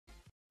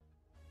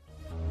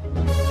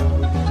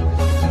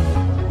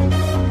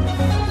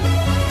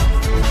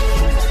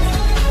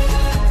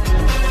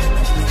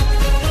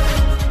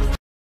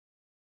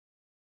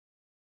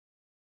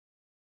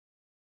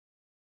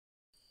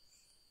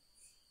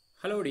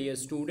Hello dear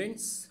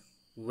students,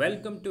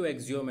 welcome to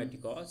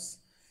Axiomatikos.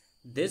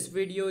 This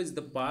video is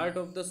the part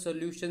of the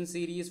solution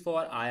series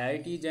for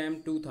IIT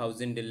JAM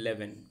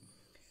 2011.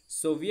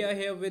 So we are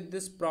here with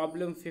this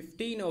problem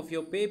 15 of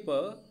your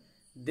paper.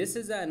 This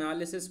is an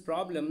analysis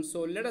problem,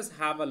 so let us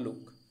have a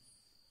look.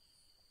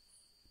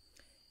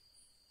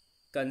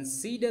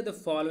 Consider the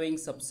following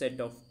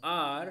subset of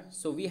R.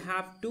 So we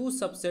have two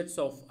subsets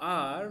of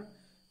R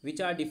which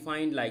are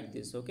defined like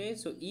this. Okay,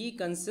 so E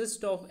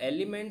consists of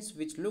elements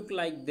which look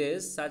like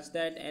this such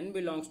that n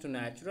belongs to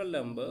natural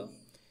number,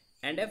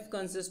 and F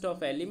consists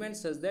of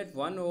elements such that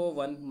 1 over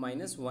 1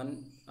 minus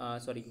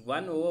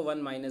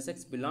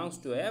x belongs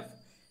to F,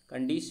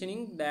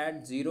 conditioning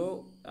that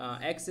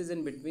x is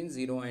in between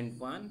 0 and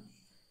 1.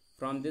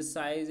 From this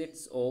side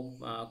it's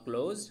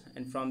closed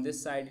and from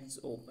this side it's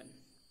open.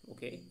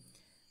 Okay,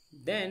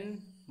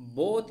 then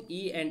both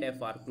E and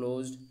F are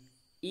closed.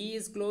 E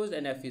is closed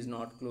and F is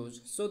not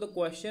closed. So the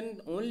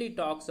question only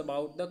talks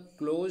about the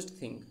closed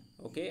thing,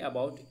 okay,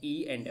 about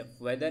E and F,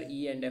 whether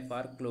E and F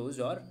are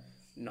closed or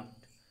not.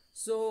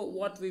 So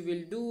what we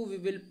will do, we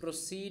will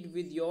proceed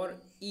with your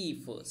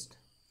E first.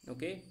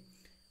 Okay,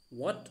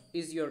 what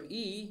is your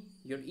E?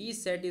 Your E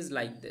set is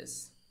like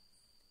this: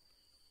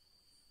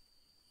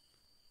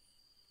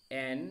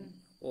 n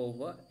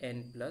over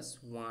n plus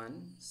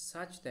 1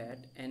 such that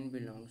n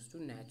belongs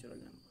to natural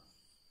number,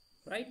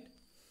 right?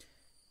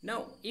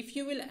 Now if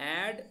you will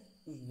add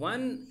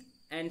 1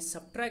 and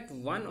subtract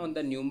 1 on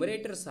the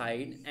numerator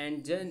side,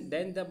 and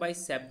then by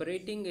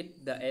separating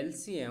it the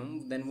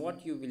LCM, then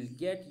what you will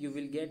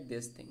get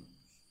this thing.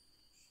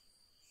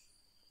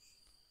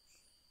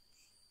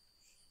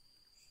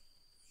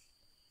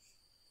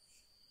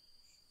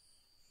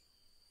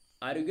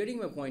 Are you getting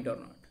my point or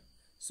not?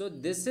 So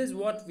this is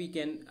what we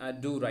can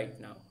do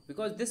right now,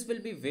 because this will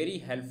be very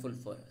helpful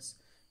for us.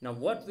 Now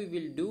what we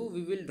will do,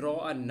 we will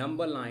draw a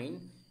number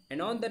line,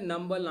 and on the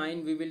number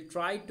line we will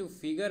try to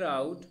figure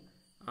out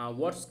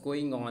what's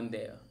going on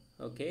there.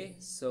 Okay,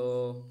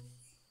 so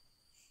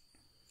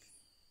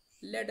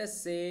let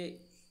us say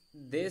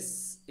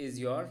this is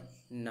your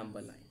number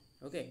line.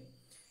 Okay,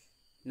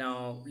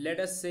 now let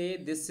us say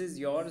this is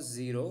your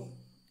 0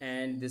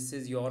 and this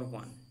is your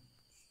 1.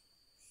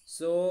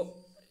 So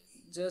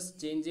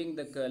just changing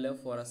the color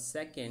for a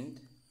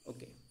second.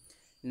 Okay,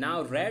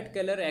 now red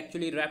color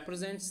actually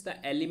represents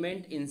the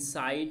element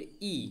inside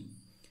E.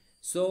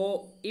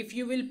 So if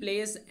you will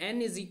place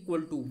n is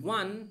equal to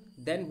 1,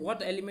 then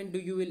what element will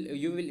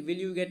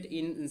you get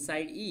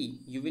inside E?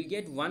 You will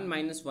get 1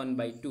 minus 1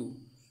 by 2,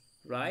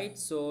 right?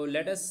 So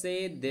let us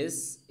say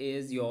this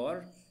is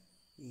your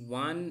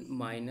 1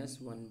 minus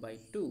 1 by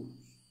 2,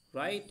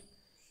 right?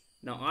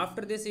 Now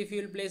after this, if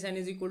you will place n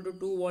is equal to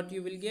 2, what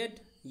you will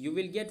get? You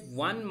will get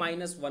 1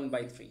 minus 1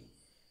 by 3.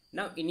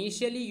 Now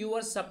initially you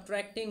are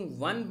subtracting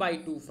 1 by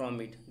 2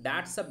 from it.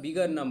 That's a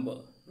bigger number,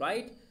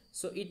 right?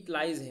 So it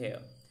lies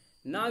here.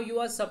 Now you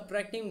are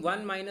subtracting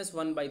 1 minus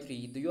 1 by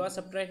 3. You are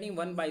subtracting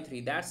 1 by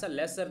 3. That's a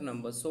lesser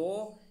number.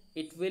 So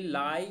it will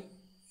lie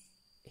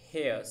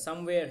here,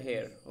 somewhere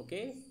here.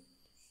 Okay.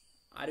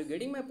 Are you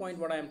getting my point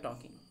what I am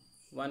talking?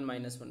 1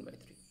 minus 1 by 3.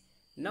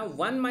 Now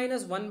 1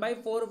 minus 1 by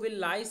 4 will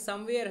lie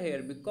somewhere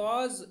here,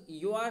 because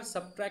you are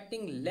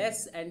subtracting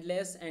less and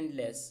less and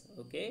less.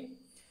 Okay.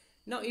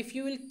 Now if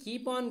you will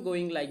keep on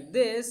going like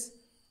this,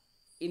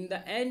 in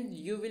the end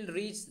you will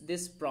reach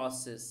this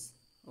process.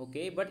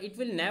 Okay, but it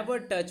will never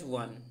touch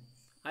 1.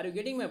 Are you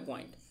getting my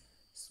point?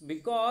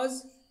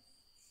 Because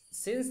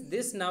since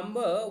this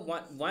number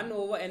 1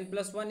 over n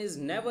plus 1 is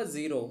never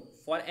 0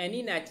 for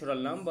any natural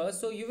number,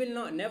 so you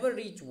will never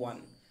reach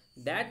 1.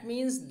 That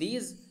means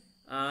these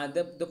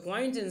the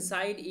points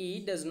inside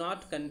E does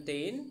not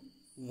contain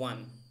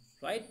 1,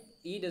 right?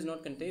 E does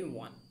not contain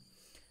 1.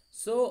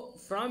 So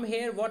from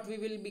here what we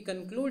will be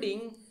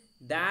concluding,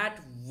 that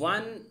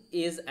 1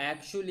 is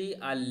actually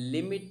a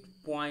limit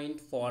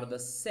point for the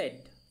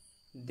set.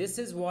 This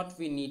is what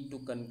we need to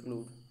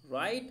conclude,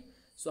 right?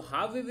 So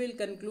how we will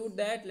conclude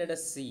that, let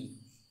us see.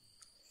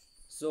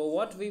 So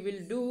what we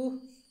will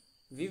do,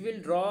 we will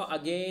draw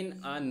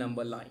again a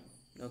number line.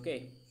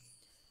 Okay,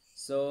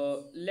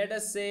 so let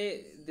us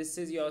say this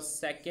is your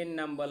second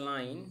number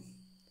line.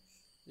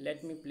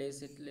 Let me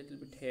place it a little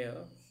bit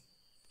here.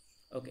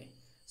 Okay,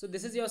 so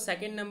this is your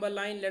second number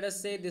line. Let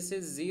us say this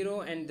is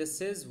 0 and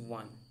this is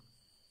 1.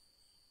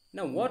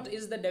 Now what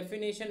is the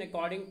definition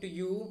according to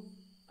you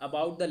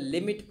about the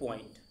limit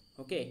point?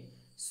 Okay,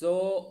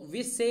 so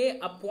we say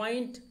a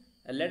point,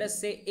 let us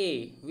say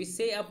A. We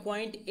say a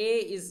point A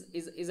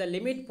is a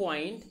limit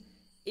point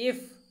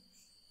if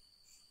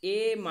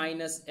A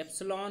minus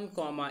epsilon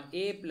comma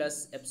A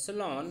plus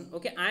epsilon.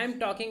 Okay, I am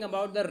talking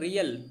about the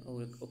real.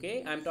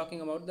 Okay, I am talking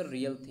about the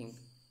real thing.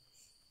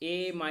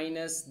 A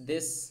minus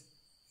this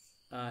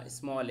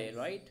small a,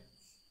 right,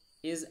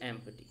 is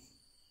empty,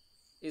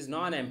 is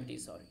non-empty,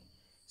 sorry.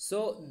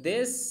 So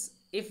this,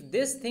 if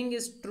this thing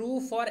is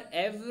true for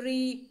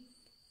every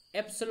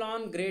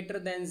epsilon greater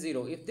than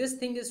 0, if this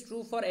thing is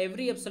true for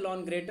every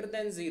epsilon greater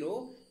than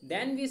 0,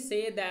 then we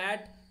say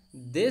that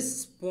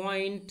this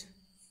point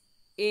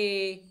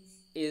A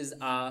is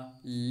a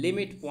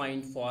limit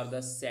point for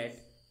the set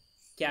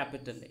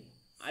capital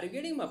A. Are you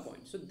getting my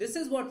point? So this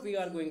is what we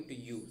are going to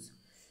use.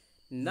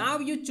 Now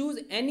you choose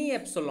any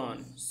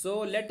epsilon. So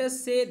let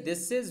us say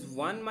this is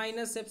 1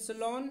 minus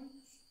epsilon,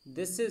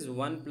 this is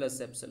 1 plus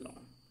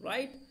epsilon,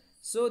 right?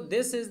 So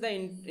this is the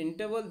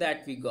interval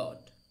that we got.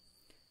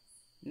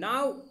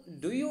 Now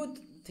do you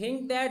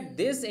think that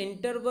this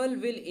interval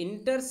will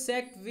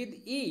intersect with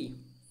E?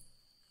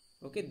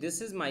 Okay, this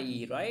is my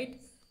E, right?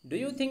 Do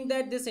you think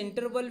that this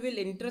interval will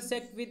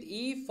intersect with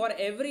E for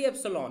every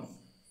epsilon?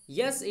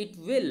 Yes, it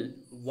will.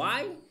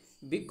 Why?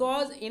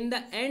 Because in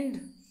the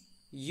end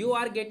you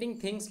are getting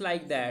things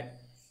like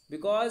that,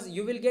 because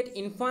you will get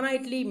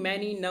infinitely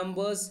many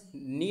numbers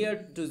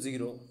near to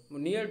 0,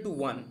 near to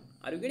 1.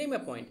 Are you getting my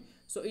point?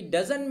 So it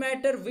doesn't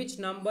matter which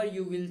number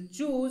you will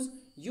choose,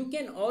 you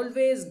can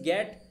always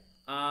get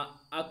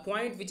a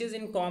point which is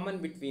in common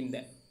between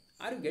them.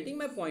 Are you getting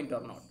my point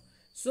or not?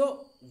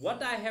 So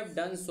what I have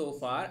done so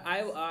far,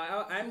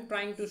 I am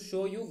trying to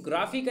show you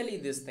graphically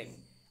this thing.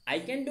 I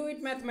can do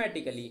it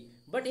mathematically,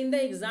 but in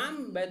the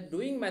exam,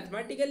 doing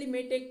mathematically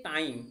may take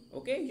time.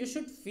 Okay, you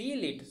should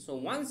feel it. So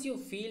once you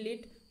feel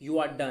it, you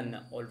are done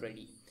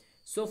already.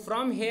 So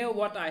from here,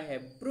 what I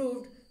have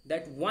proved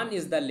that 1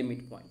 is the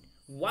limit point.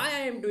 Why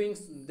I am doing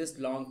this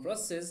long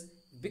process?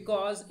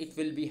 Because it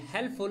will be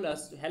helpful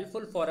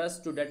for us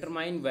to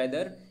determine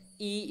whether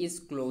E is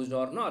closed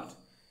or not.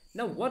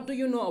 Now what do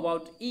you know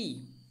about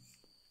E?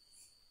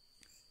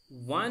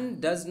 1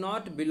 does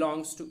not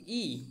belongs to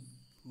E,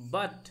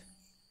 but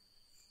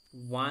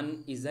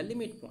 1 is a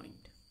limit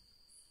point,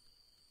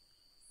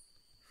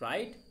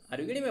 right? Are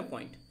you getting my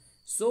point?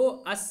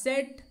 So a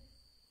set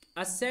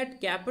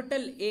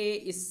capital A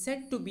is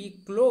said to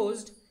be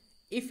closed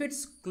if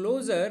its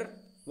closure,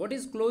 what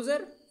is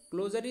closure?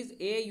 Closure is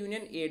A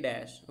union A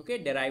dash, okay,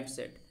 derived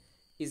set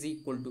is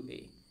equal to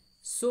A.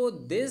 So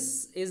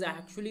this is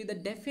actually the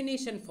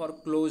definition for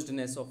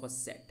closedness of a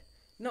set.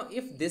 Now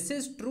if this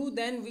is true,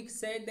 then we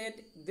said that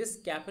this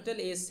capital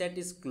A set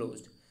is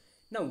closed.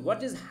 Now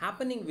what is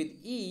happening with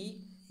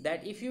E,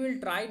 that if you will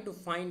try to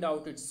find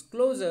out its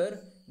closure,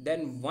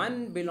 then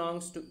 1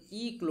 belongs to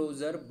E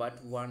closure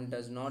but 1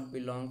 does not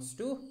belongs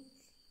to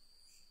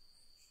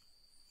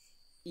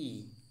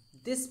E.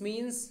 This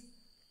means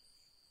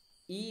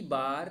E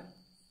bar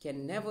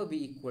can never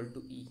be equal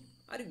to E.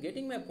 Are you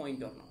getting my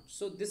point or not?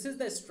 So this is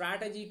the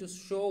strategy to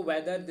show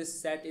whether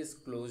this set is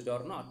closed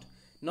or not.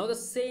 Now the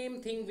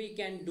same thing we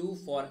can do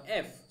for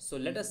F. So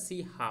let us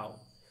see how.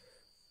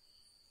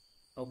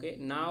 Okay,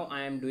 now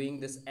I am doing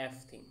this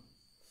F thing.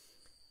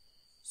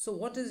 So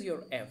what is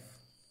your F?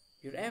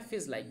 Your F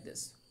is like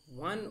this: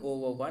 1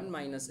 over 1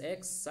 minus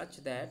x such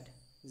that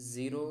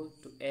 0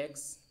 to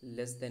x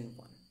less than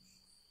 1.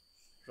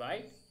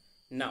 Right?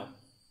 Now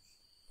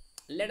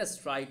let us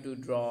try to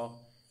draw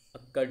a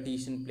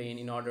Cartesian plane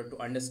in order to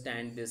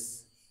understand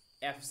this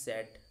F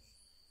set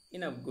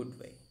in a good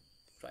way,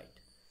 right?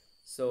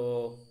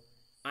 So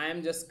I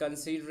am just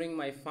considering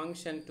my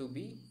function to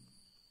be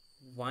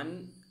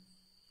 1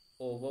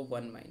 over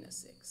 1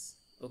 minus x.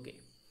 Okay,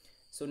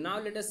 so now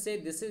let us say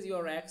this is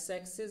your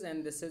x-axis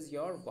and this is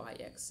your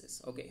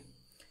y-axis. Okay,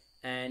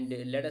 and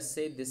let us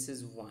say this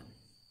is 1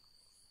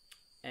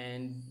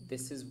 and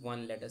this is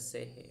 1, let us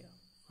say here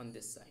on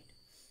this side.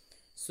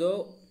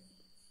 So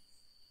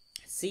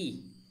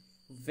see,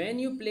 when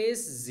you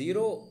place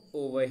 0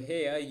 over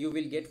here, you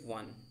will get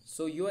 1.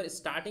 So your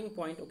starting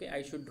point, okay,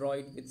 I should draw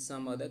it with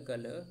some other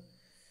color.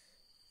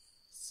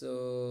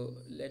 So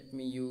let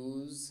me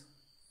use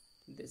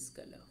this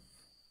color.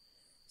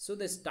 So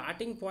the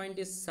starting point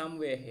is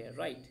somewhere here,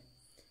 right?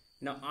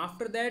 Now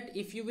after that,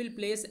 if you will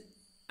place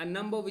a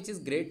number which is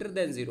greater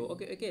than 0,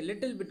 okay,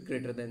 little bit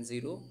greater than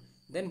 0,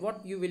 then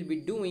what you will be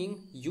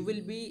doing, you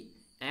will be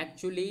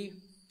actually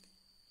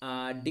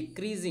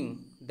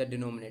decreasing the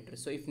denominator.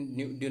 So if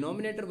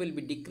denominator will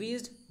be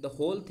decreased, the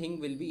whole thing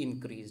will be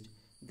increased.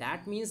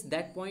 That means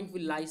that point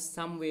will lie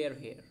somewhere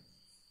here.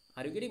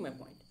 Are you getting my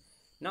point?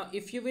 Now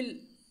if you will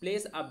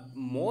place a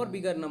more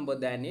bigger number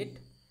than it,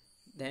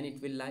 then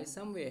it will lie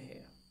somewhere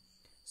here.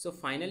 So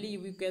finally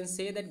you can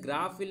say that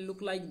graph will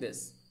look like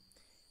this.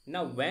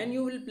 Now when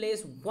you will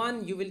place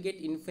 1, you will get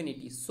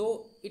infinity,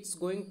 so it's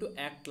going to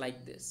act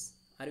like this.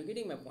 Are you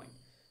getting my point?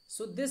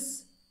 So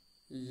this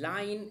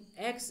line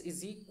x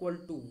is equal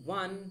to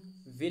 1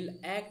 will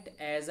act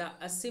as a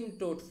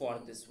asymptote for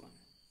this one.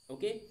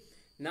 Okay,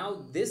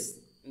 now this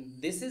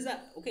is a,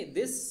 okay,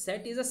 this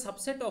set is a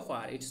subset of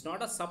R. It's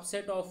not a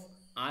subset of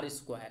R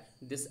square.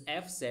 This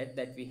F set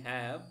that we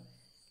have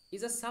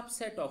is a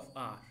subset of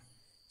R.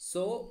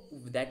 So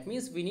that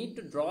means we need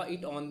to draw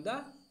it on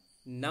the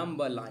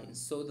number line.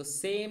 So the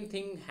same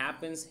thing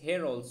happens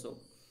here also.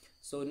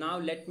 So now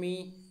let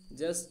me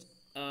just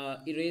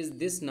erase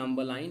this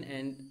number line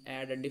and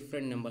add a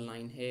different number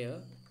line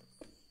here.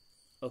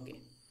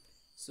 Okay,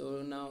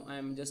 so now I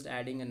am just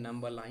adding a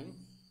number line.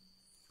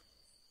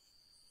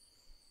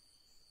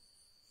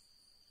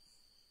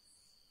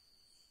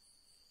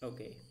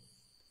 Okay,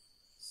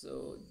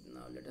 so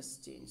now let us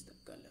change the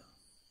color.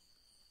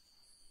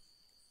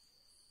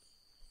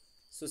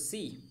 So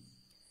see,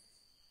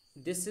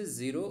 this is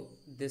 0,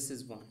 this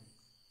is 1,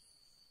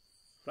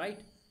 right?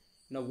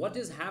 Now what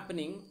is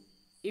happening,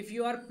 if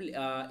you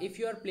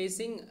are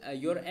placing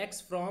your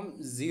x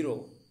from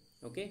 0,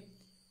 okay,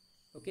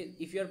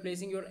 if you are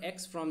placing your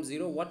x from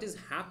 0, what is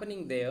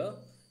happening there,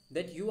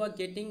 that you are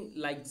getting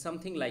like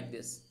something like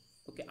this.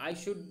 Okay, I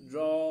should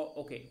draw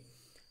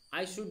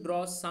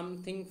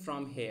something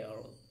from here,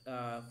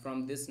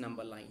 from this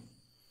number line.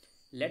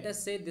 Let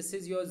us say this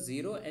is your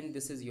 0 and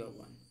this is your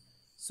 1.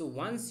 So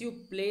once you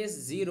place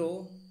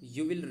 0,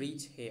 you will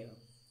reach here.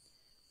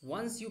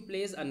 Once you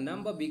place a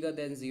number bigger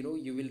than 0,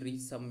 you will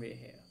reach somewhere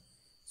here.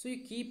 So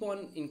you keep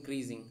on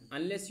increasing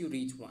unless you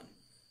reach 1.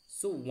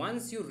 So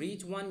once you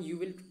reach 1, you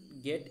will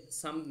get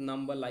some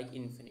number like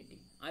infinity.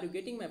 Are you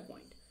getting my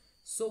point?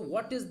 So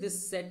what is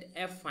this set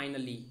f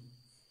finally?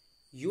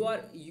 You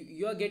are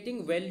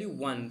getting value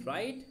 1,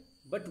 right?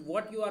 But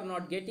what you are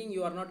not getting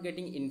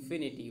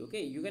infinity.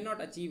 Okay, you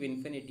cannot achieve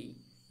infinity,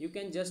 you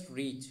can just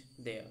reach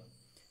there.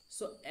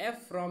 So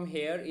f from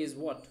here is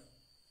what?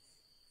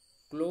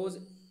 Close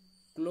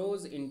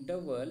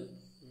interval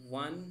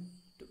 1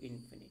 to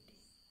infinity.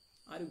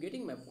 Are you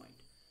getting my point?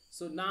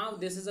 So now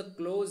this is a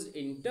closed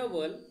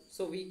interval,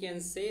 so we can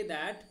say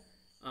that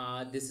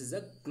this is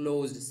a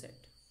closed set.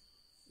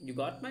 You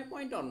got my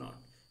point or not?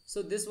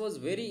 So this was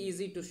very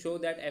easy to show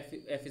that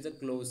f is a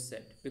closed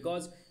set,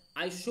 because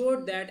I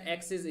showed that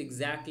x is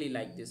exactly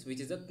like this,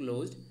 which is a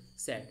closed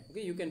set.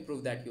 Okay, you can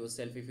prove that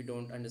yourself if you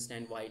don't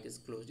understand why it is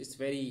closed. It's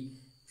very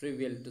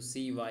trivial to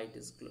see why it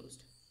is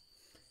closed.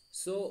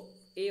 So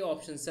A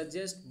option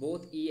suggests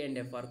both E and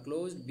F are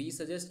closed. B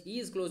suggests E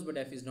is closed but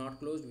F is not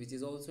closed, which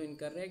is also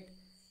incorrect.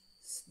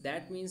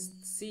 That means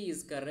C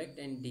is correct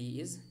and D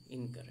is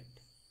incorrect.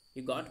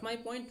 You got my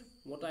point,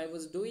 what I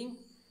was doing?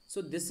 So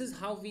this is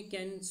how we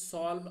can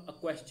solve a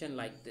question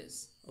like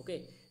this.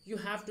 Okay, you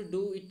have to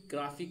do it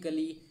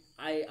graphically.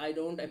 I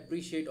don't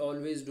appreciate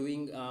always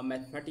doing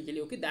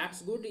mathematically. Okay,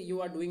 that's good,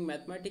 you are doing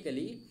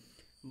mathematically,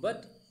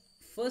 but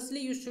firstly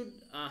you should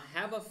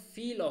have a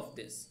feel of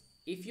this.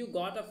 If you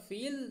got a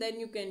feel, then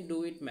you can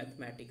do it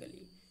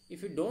mathematically.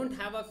 If you don't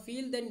have a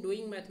feel, then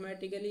doing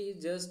mathematically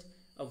is just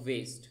a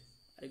waste.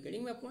 Are you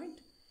getting my point?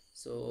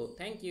 So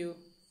thank you.